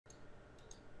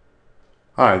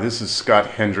Hi, this is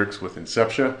Scott Hendricks with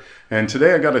Inceptia, and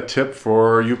today I got a tip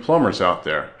for you plumbers out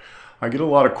there. I get a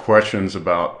lot of questions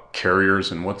about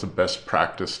carriers and what's the best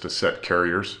practice to set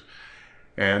carriers.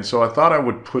 And so I thought I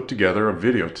would put together a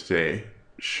video today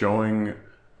showing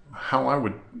how I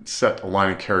would set a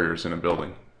line of carriers in a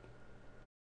building.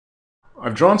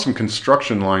 I've drawn some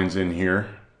construction lines in here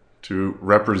to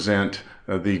represent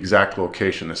the exact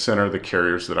location, the center of the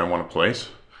carriers that I want to place.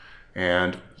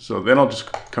 And so then I'll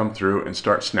just come through and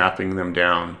start snapping them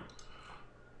down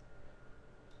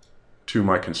to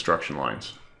my construction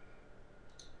lines.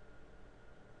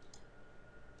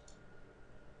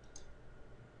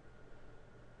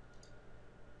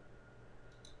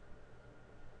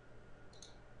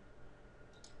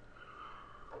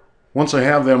 Once I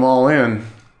have them all in,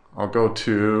 I'll go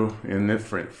to,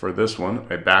 for this one,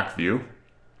 a back view.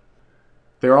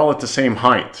 They're all at the same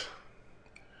height.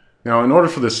 Now, in order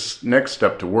for this next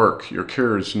step to work, your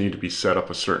carriers need to be set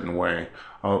up a certain way.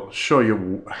 I'll show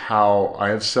you how I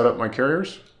have set up my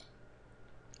carriers.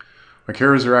 My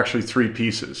carriers are actually three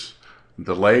pieces: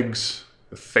 the legs,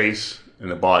 the face,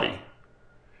 and the body.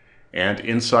 And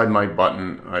inside my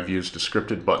button, I've used a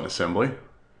scripted button assembly.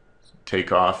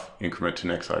 Take off, increment to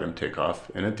next item, take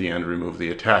off, and at the end remove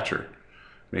the attacher,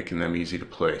 making them easy to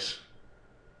place.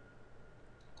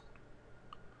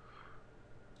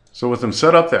 So with them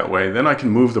set up that way, then I can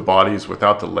move the bodies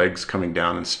without the legs coming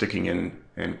down and sticking in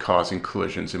and causing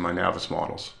collisions in my Navis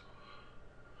models.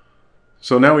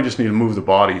 So now we just need to move the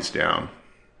bodies down.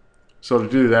 So to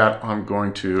do that, I'm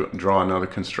going to draw another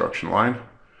construction line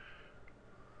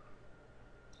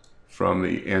from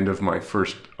the end of my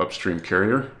first upstream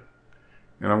carrier.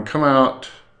 And I'm coming out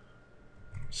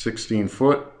 16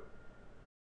 foot.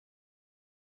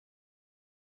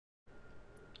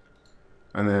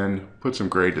 And then put some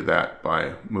grade to that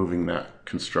by moving that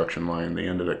construction line, the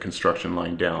end of that construction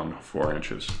line, down 4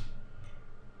 inches.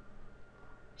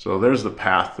 So there's the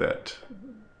path that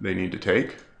they need to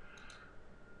take.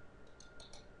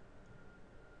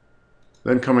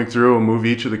 Then coming through, we'll move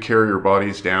each of the carrier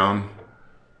bodies down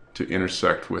to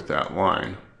intersect with that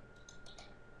line.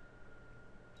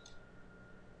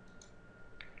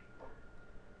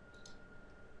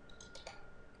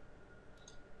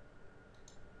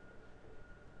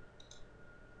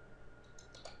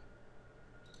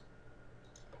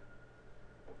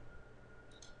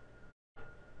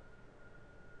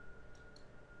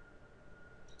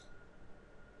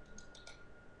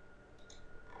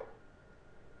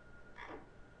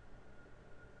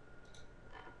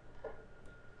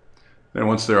 Then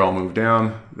once they're all moved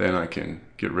down, then I can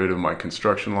get rid of my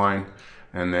construction line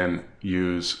and then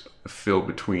use a fill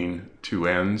between two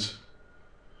ends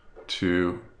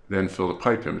to then fill the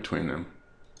pipe in between them.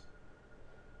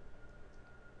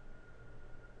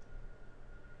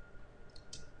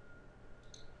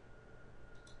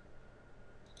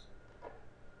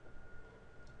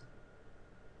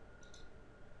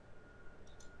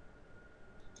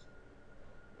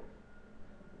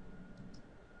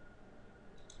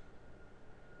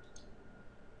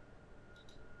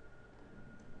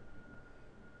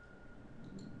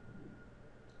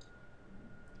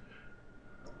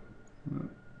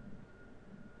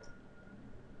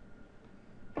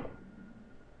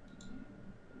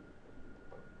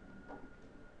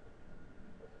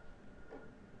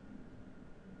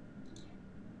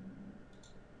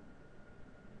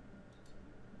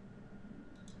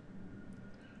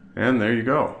 And there you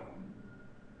go.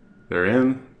 They're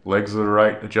in, legs are the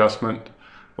right adjustment.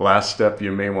 Last step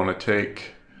you may want to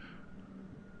take,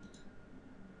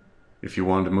 if you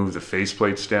wanted to move the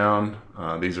faceplates down,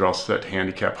 these are all set to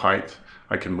handicap height.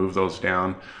 I can move those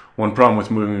down. One problem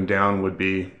with moving them down would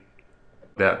be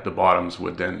that the bottoms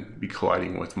would then be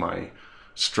colliding with my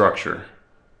structure.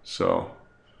 So,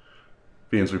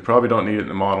 being as we probably don't need it in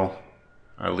the model,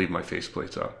 I leave my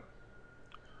faceplates up.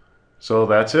 So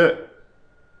that's it.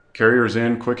 Carriers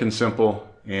in, quick and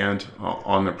simple, and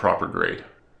on the proper grade.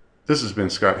 This has been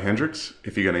Scott Hendricks.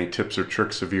 If you got any tips or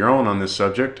tricks of your own on this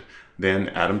subject, then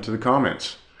add them to the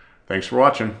comments. Thanks for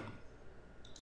watching.